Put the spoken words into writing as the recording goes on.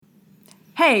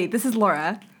Hey, this is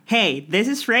Laura. Hey, this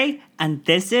is Ray, and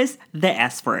this is the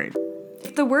S word.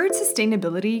 If the word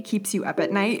sustainability keeps you up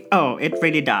at night, Oh, it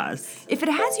really does. if it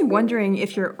has you wondering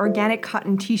if your organic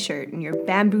cotton t-shirt and your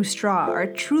bamboo straw are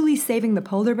truly saving the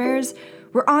polar bears,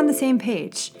 we're on the same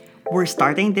page. We're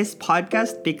starting this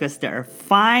podcast because there are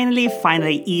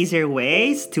finally easier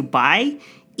ways to buy,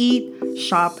 eat,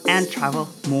 shop, and travel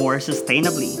more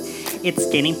sustainably. It's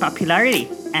gaining popularity,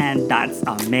 and that's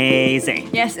amazing.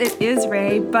 Yes, it is,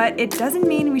 Ray, but it doesn't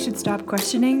mean we should stop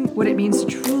questioning what it means to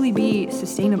truly be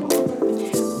sustainable.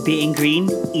 Being green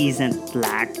isn't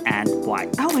black and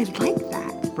white, Oh, I like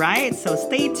that. right? So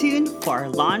stay tuned for our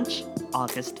launch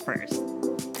August 1st.